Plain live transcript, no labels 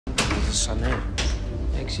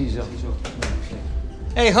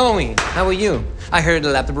Hey, homie, how are you? I heard the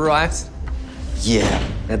laptop arrived. Yeah.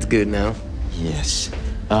 That's good now. Yes.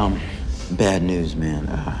 Bad news, man.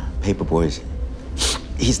 Paper Boi's,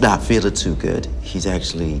 he's not feeling too good. He's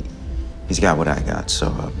got what I got,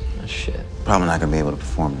 so, Oh, shit. probably not gonna be able to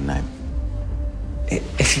perform tonight.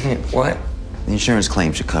 What? The insurance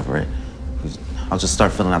claim should cover it. I'll just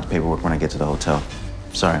start filling out the paperwork when I get to the hotel.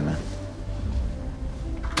 Sorry, man.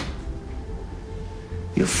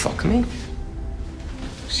 You fuck me?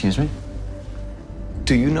 Excuse me?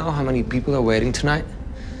 Do you know how many people are waiting tonight?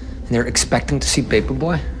 And they're expecting to see Paper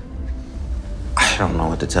Boi? I don't know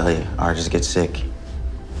what to tell you. Or just get sick.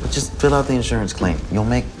 But just fill out the insurance claim. You'll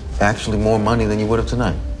make actually more money than you would have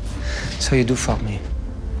tonight. So you do fuck me?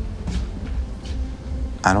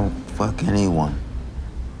 I don't fuck anyone.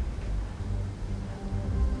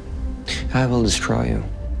 I will destroy you.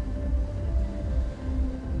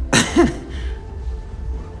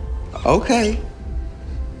 Okay.